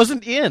that he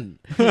wasn't in.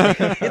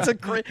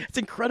 It's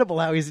incredible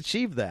how he's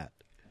achieved that.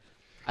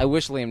 I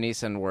wish Liam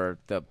Neeson were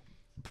the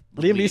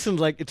Liam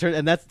Neeson,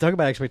 and that's talk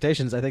about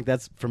expectations. I think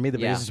that's for me the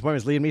Yeah. biggest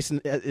disappointment. Is Liam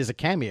Neeson is a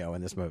cameo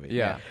in this movie.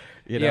 Yeah.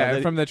 Yeah.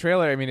 From the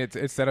trailer, I mean,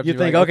 it's set up. You to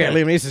think, be like, okay,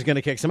 Liam Neeson's going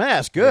to kick some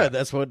ass. Good.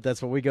 Yeah.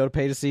 That's what we go to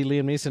pay to see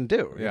Liam Neeson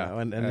do. Yeah.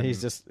 And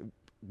he's just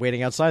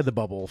waiting outside the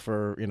bubble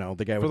for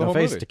the guy with the no whole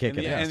face movie. to kick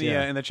In it.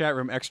 in the chat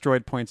room,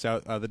 Xdroid points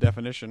out the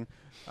definition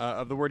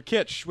of the word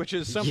kitsch, which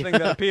is something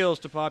that appeals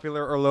to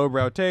popular or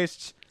lowbrow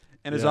tastes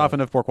and is Yeah.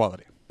 often of poor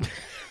quality.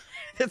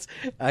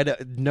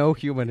 No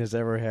human has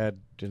ever had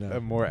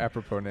a more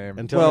apropos name.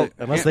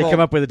 unless they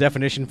come up with a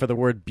definition for the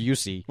word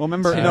Busey. Well,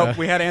 remember,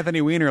 we had Anthony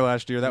Weiner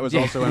last year. That was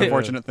also an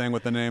unfortunate thing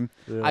with the name.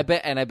 I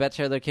bet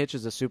Taylor Kitsch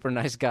is a super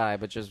nice guy,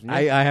 but just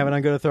I have it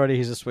on good authority.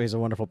 He's a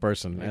wonderful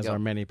person, as go. are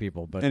many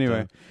people. But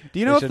Anyway, do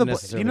you they know if shouldn't the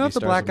necessarily be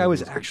stars black of guy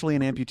was movies. actually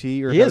an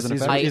amputee or he if is? that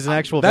was an effect? He's an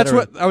actual. That's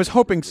veteran. what I was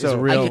hoping so. He's a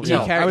real. He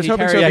I was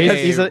hoping carried so Yeah, because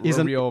he's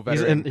a a real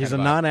he's veteran a kind of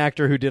vibe.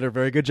 non-actor who did a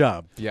very good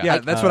job. yeah,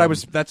 that's what I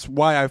was. That's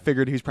why I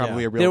figured he's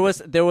probably Yeah. a real.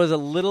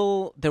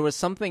 there was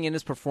something in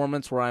his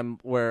performance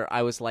where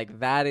I was like,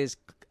 that is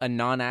a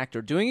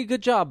non-actor doing a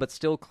good job, but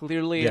still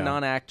clearly Yeah. a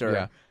non-actor.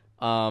 Yeah.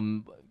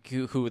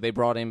 who they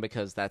brought in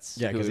because that's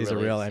Yeah, who because he he's a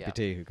really real is.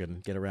 amputee who can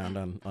get around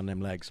on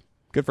them legs.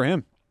 Good for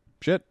him.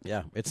 Shit.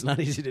 Yeah, it's not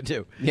easy to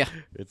do. Yeah.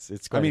 It's.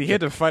 I mean, he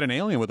had to fight an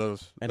alien with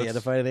those. and he had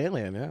to fight an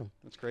alien. Yeah.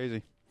 That's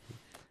crazy.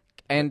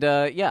 And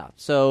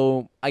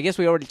so I guess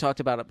we already talked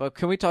about it, but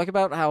can we talk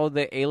about how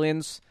the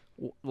aliens,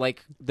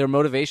 like, their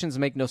motivations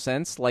make no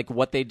sense? Like,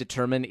 what they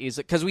determine is...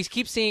 Because we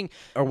keep seeing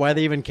Or why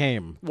they even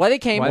came. why they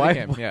came, Why they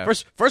came, yeah.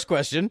 First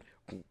question,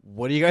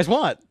 what do you guys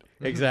want?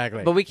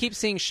 Exactly. but we keep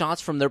seeing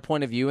shots from their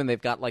point of view, and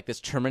they've got, like, this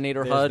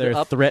Terminator HUD their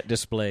up. threat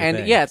display And,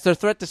 thing. yeah, it's their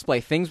threat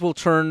display. Things will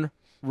turn...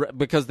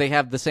 because they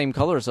have the same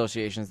color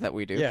associations that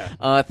we do.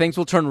 Yeah. Things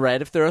will turn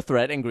red if they're a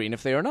threat and green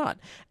if they are not.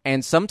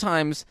 And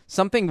sometimes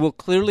something will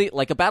clearly,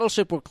 like a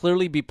battleship will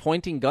clearly be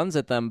pointing guns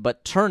at them,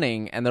 but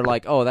turning, and they're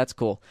like, oh, that's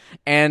cool.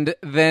 And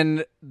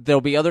then there'll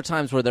be other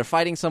times where they're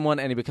fighting someone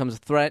and he becomes a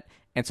threat,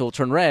 and so it'll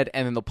turn red,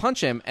 and then they'll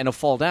punch him, and he'll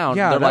fall down.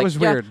 Yeah, they're that like, was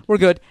weird. Yeah, we're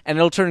good. And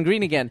it'll turn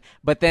green again.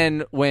 But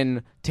then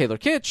when Taylor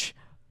Kitsch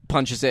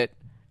punches it,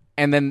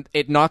 and then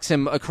it knocks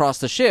him across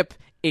the ship,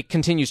 it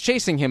continues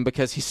chasing him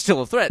because he's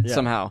still a threat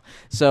somehow.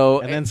 So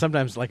And then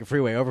sometimes like a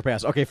freeway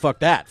overpass. Okay, fuck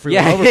that. Freeway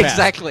Yeah, overpass.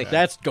 exactly.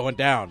 That's going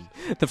down.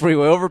 the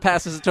freeway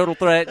overpass is a total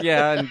threat.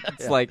 Yeah, and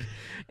it's like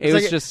it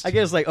was like, just. I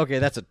guess like okay,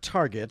 that's a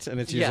target, and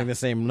it's using Yeah. the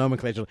same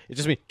nomenclature. It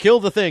just means kill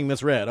the thing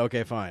that's red.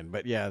 Okay, fine.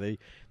 But yeah,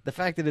 the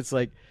fact that it's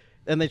like,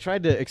 and they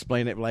tried to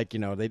explain it like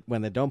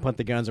when they don't punt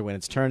the guns or when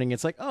it's turning,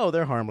 it's like oh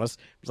they're harmless.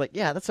 It's like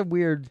yeah, that's a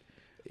weird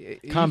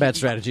combat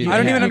strategy. I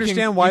don't they even have.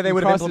 understand why you they can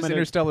would have cross this implemented-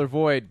 interstellar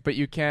void, but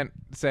you can't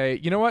say,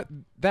 you know what,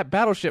 that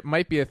battleship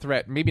might be a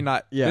threat. Maybe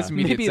not Yeah. this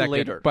immediate Maybe second,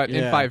 later. but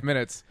Yeah. in 5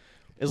 minutes.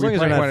 As we long as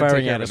they're might not wanna take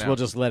firing care at of us, it we'll now.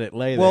 just let it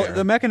lay Well, there.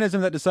 the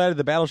mechanism that decided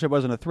the battleship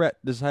wasn't a threat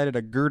decided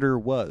a girder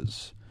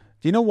was.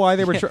 Do you know why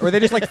they were? Were they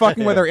just like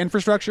fucking with our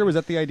infrastructure? Was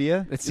that the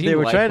idea? It seemed they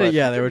were like, trying to but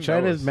they were who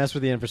trying to knows? mess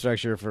with the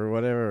infrastructure for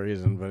whatever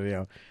reason,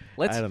 but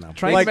Let's I don't know.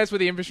 Trying Like- to mess with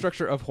the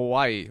infrastructure of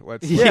Hawaii.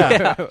 Let's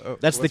Yeah.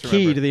 That's the let's key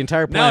remember. to the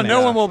entire Now planet.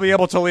 no one will be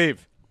able to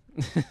leave.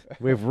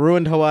 We've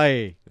ruined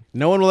Hawaii.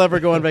 No one will ever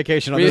go on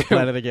vacation on this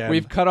planet again.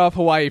 We've cut off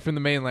Hawaii from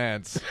the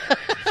mainlands.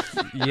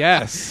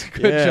 Yes,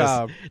 good Yes.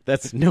 job.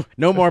 That's no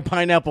more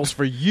pineapples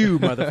for you,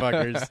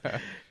 motherfuckers.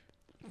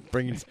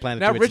 Bringing this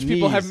planet Now to rich its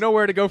people knees. have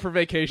nowhere to go for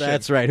vacation.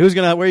 That's right. Where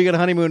are you gonna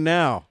honeymoon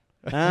now?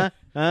 Huh?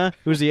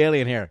 Who's the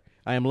alien here?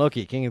 I am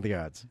Loki, king of the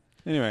gods.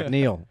 Anyway,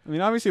 Neil. I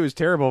mean, obviously it was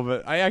terrible,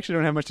 but I actually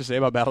don't have much to say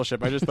about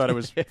Battleship. I just thought it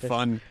was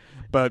fun,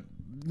 but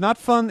not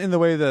fun in the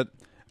way that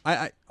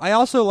I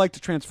also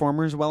liked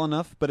Transformers well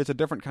enough, but it's a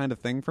different kind of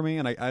thing for me,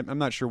 and I'm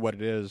not sure what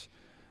it is.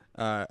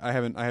 I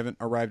haven't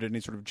arrived at any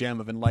sort of gem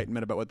of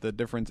enlightenment about what the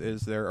difference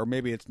is there, or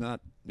maybe it's not.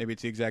 Maybe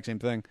it's the exact same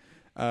thing.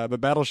 But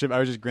Battleship, I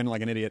was just grinning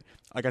like an idiot.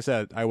 Like I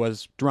said, I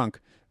was drunk,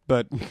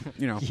 but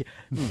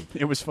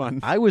it was fun.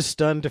 I was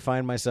stunned to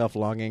find myself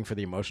longing for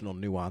the emotional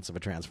nuance of a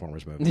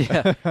Transformers movie.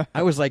 Yeah.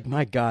 I was like,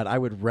 my God, I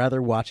would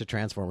rather watch a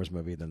Transformers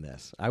movie than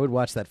this. I would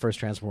watch that first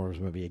Transformers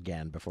movie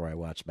again before I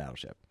watched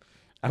Battleship.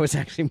 I was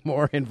actually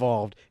more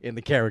involved in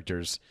the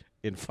characters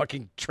in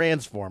fucking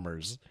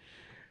Transformers.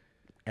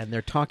 And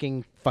they're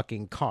talking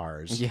fucking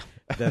cars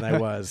than I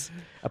was.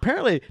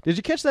 Apparently, did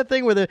you catch that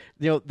thing where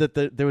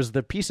there was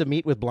the piece of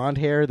meat with blonde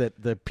hair that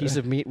the piece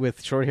of meat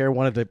with short hair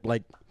wanted to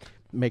like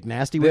make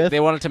nasty with? They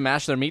wanted to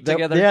mash their meat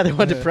together. Yeah, they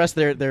wanted to press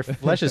their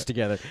fleshes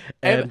together.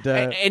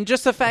 And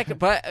just the fact,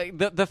 but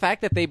the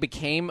fact that they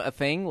became a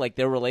thing, like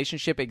their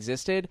relationship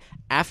existed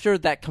after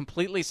that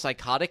completely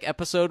psychotic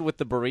episode with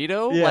the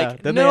burrito. Yeah,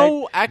 like then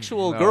no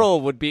actual No. girl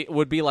would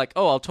be like,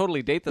 oh, I'll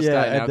totally date this Yeah,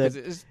 guy now and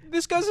because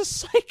this guy's a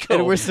psycho.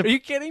 and we're Are you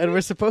kidding And me?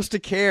 we're supposed to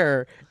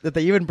care that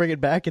they even bring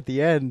it back at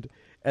the end.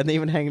 And they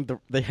even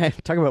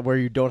talk about where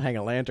you don't hang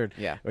a lantern.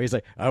 Yeah. Where he's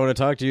like, I want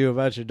to talk to you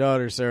about your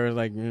daughter, sir. And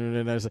like,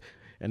 and I was like,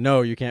 and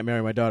no, you can't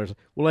marry my daughter.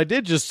 Well, I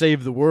did just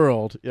save the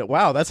world. Yeah,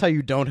 wow, that's how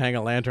you don't hang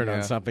a lantern on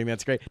Yeah. something.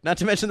 That's great. Not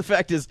to mention the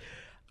fact is,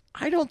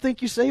 I don't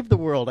think you saved the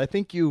world. I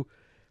think you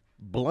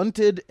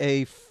blunted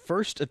a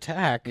first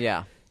attack.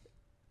 Yeah.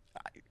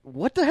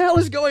 What the hell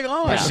is going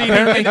on?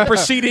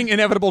 Preceding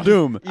inevitable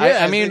doom.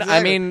 I mean,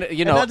 exactly.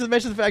 you And know, not to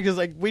mention the fact is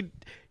like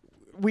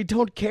we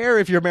don't care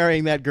if you're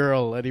marrying that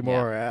girl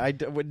anymore.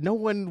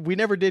 We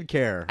never did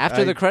care.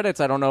 after the credits,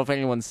 I don't know if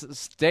anyone's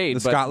stayed.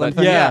 The but, Scotland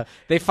but thing? Yeah.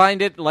 they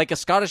find it like a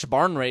Scottish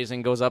barn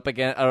raising goes up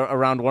again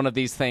around one of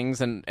these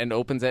things and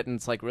opens it, and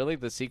it's like, really,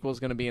 the sequel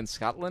is going to be in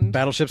Scotland?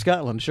 Battleship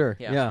Scotland, sure,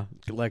 Yeah.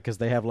 like because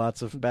they have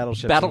lots of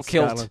battleships. Battle in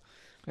killed. Scotland.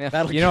 Yeah.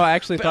 Battle You know, I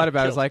actually thought Battle about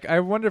it. I was killed. like, I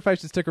wonder if I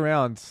should stick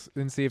around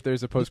and see if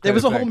there's a post. There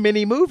was a whole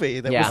mini movie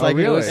that Yeah. was like Oh,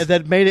 really?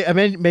 that made it. I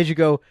mean, made you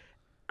go,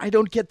 I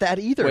don't get that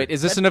either. Wait,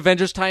 is this an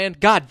Avengers tie-in?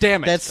 God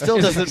damn it! That still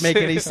doesn't make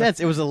any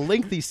sense. It was a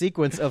lengthy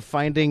sequence of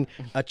finding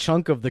a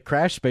chunk of the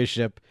crash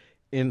spaceship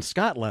in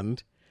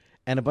Scotland,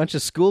 and a bunch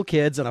of school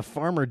kids and a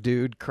farmer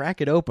dude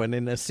crack it open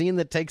in a scene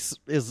that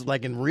is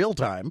like in real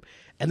time,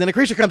 and then a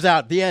creature comes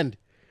out at the end,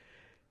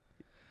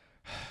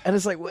 and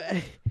it's like,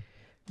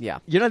 yeah.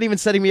 you're not even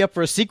setting me up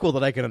for a sequel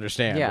that I can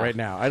understand Yeah. right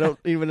now. I don't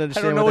even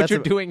understand. know what that's you're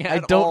about. doing I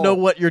at don't know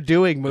all. what you're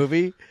doing,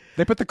 movie.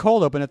 They put the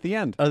cold open at the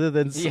end. Other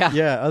than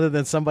Yeah. other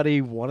than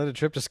somebody wanted a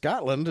trip to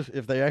Scotland,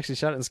 if they actually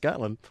shot it in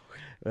Scotland,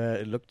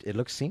 it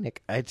looked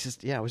scenic.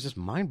 It was just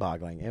mind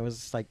boggling. It was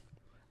just like,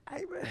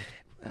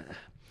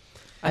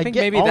 I think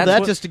get maybe all that's that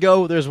what- just to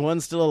go. There's one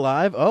still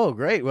alive. Oh,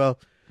 great. Well,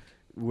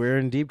 we're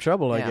in deep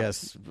trouble, I Yeah.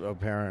 guess.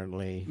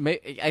 Apparently,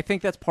 I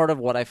think that's part of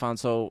what I found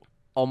so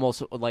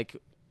almost like,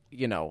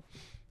 in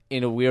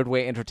a weird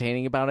way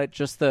entertaining about it.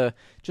 Just the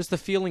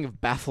feeling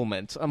of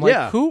bafflement. I'm like,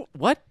 Yeah. who?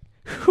 What?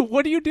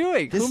 What are you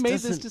doing? This Who made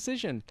this doesn't-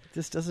 decision?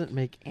 this doesn't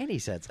make any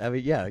sense. I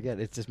mean, yeah, again,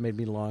 it just made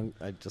me long.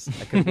 I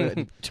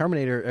couldn't.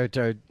 Terminator,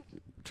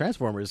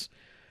 Transformers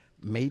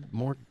made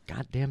more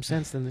goddamn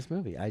sense than this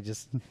movie.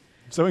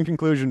 So in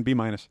conclusion, B-.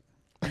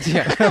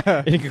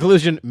 In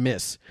conclusion,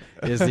 miss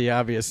is the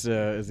obvious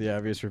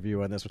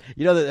review on this one.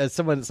 You know that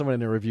someone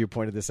in a review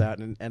pointed this out,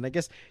 and I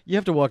guess you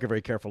have to walk a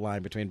very careful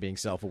line between being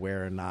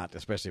self-aware and not,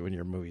 especially when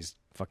your movie's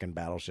fucking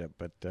Battleship.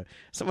 But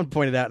someone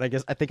pointed out,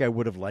 and I think I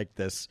would have liked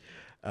this.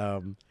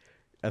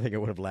 I think I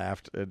would have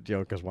laughed,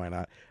 because why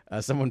not?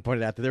 Someone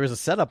pointed out that there was a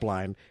setup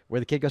line where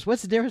the kid goes,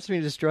 "What's the difference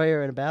between a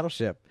destroyer and a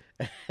battleship?"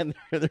 And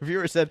the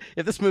reviewer said,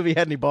 "If this movie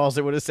had any balls,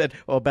 it would have said,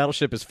 well, a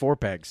battleship is 4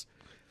 pegs."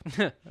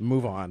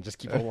 Move on. Just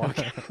keep on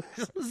walking.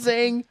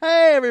 Zing.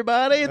 Hey,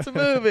 everybody, it's a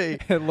movie.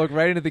 And look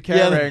right into the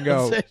camera and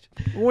go, that's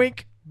it.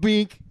 Wink,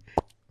 bink.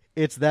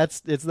 It's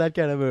that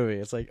kind of movie.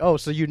 It's like, oh,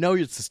 so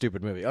it's a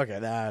stupid movie. Okay,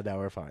 now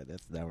we're fine.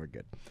 Now we're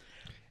good.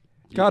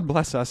 God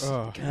bless us,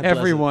 Oh. God bless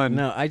everyone. it.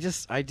 No,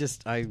 it's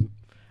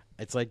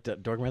like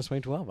Dogman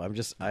 2012.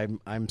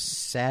 I'm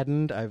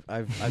saddened.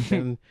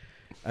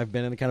 I've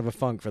been in kind of a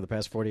funk for the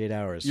past 48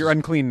 hours. You're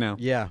unclean now.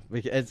 Yeah,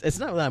 it's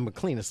not that I'm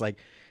clean. It's like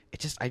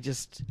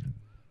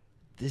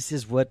this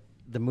is what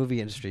the movie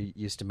industry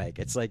used to make.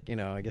 It's like,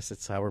 I guess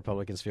it's how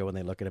Republicans feel when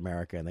they look at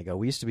America and they go,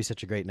 we used to be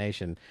such a great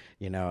nation,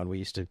 and we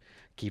used to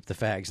keep the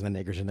fags and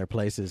the niggers in their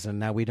places, and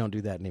now we don't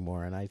do that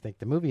anymore. And I think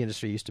the movie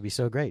industry used to be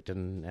so great,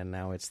 and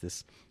now it's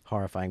this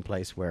horrifying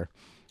place where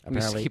We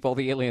just apparently keep all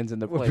the aliens in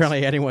their place.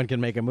 apparently anyone can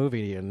make a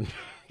movie and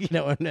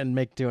and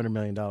make $200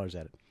 million at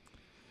it.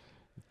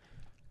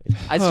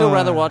 I'd still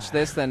rather watch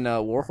this than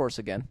Warhorse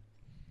again.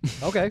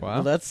 Okay, Wow.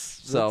 well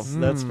that's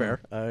fair.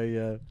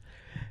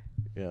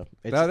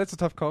 That's a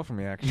tough call for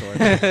me, actually.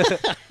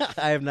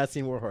 I have not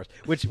seen Warhorse,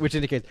 which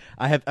indicates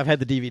I've had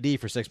the DVD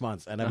for 6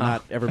 months and I've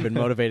not ever been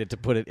motivated to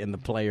put it in the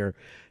player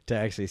to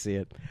actually see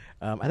it.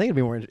 I think I'd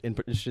be more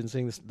interested in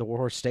seeing the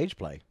Warhorse stage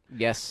play,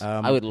 Yes,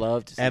 I would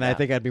love to see and that. I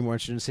think I'd be more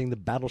interested in seeing the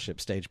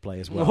Battleship stage play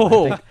as well.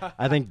 Whoa.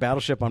 I think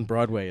Battleship on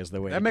Broadway is the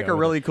way. That'd to make go a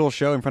with really it. cool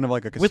show in front of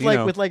like a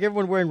casino. With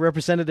everyone wearing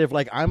representative,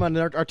 like I'm on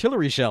an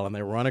artillery shell, and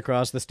they run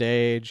across the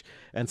stage,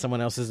 and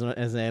someone else is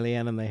an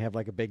alien, and they have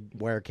like a big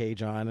wire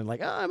cage on, and like,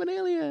 oh, I'm an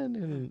alien.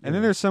 And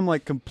then there's some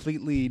like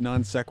completely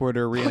non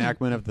sequitur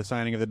reenactment of the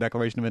signing of the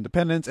Declaration of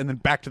Independence, and then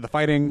back to the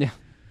fighting.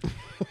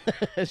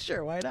 Yeah.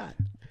 sure, why not?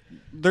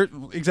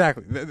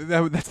 Exactly.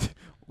 That's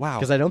wow.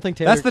 Because I don't think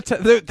Taylor. That's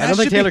the. I don't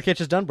think Taylor Kitsch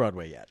has done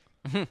Broadway yet,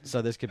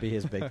 so this could be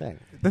his big thing.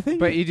 The thing.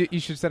 But you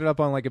should set it up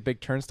on like a big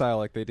turnstile,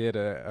 like they did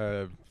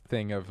a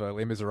thing of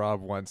Les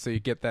Miserables once, so you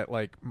get that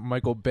like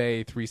Michael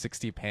Bay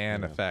 360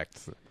 pan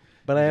effect.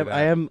 But Look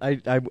at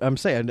I'm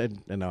saying,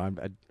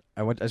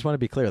 I just want to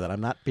be clear that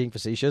I'm not being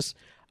facetious.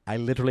 I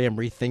literally am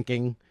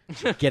rethinking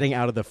getting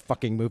out of the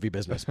fucking movie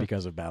business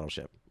because of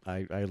Battleship.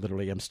 I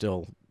literally am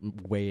still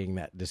weighing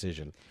that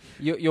decision.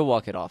 You'll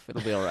walk it off.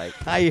 It'll be all right.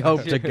 I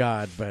hope to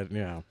God, but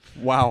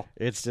wow.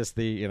 it's just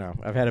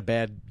I've had a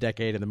bad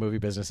decade in the movie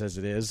business as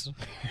it is,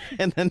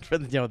 and then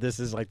this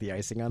is like the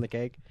icing on the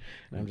cake,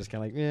 and I'm just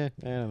kind of like,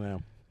 I don't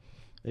know.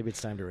 Maybe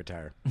it's time to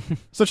retire.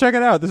 So check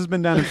it out. This has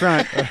been Down in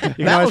Front.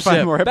 You can always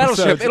find more episodes.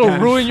 Battleship, at it'll Down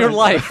in ruin your Front.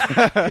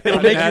 life.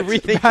 It'll make you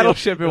rethink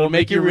Battleship, It'll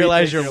make you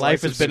realize rethink your your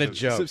life life has been a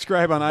joke.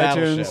 Subscribe on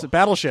Battleship. iTunes.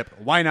 Battleship.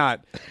 Why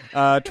not?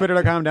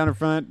 Twitter.com, Down in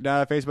Front.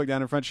 Facebook,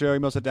 Down in Front Show.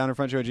 Email us at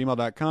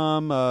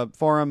downinfrontshow@gmail.com.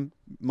 Forum,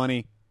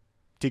 money,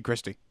 T.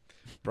 Christie.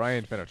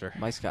 Brian Fincher.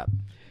 My Scott.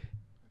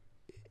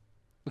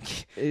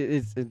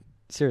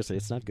 Seriously,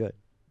 it's not good.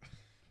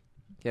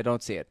 Yeah,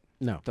 don't see it.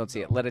 No. Don't see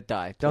it. Let it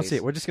die. Don't please. see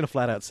it. We're just going to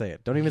flat out say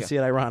it. Don't even Yeah. see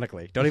it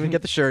ironically. Don't even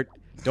get the shirt.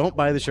 Don't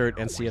buy the shirt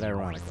and see it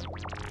ironically.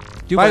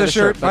 Do Buy the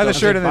shirt. but Buy the don't-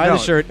 shirt and then buy the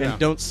don't. shirt Yeah. and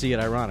don't see it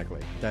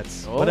ironically.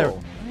 That's Oh. whatever.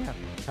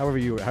 However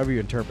you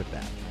interpret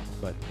that.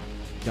 But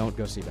don't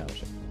go see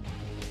Battleship.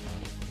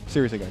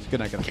 Seriously, guys. Good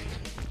night, guys.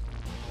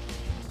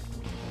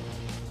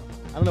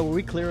 I don't know. Were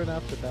we clear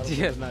enough that Battleship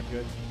Yeah. is not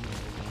good?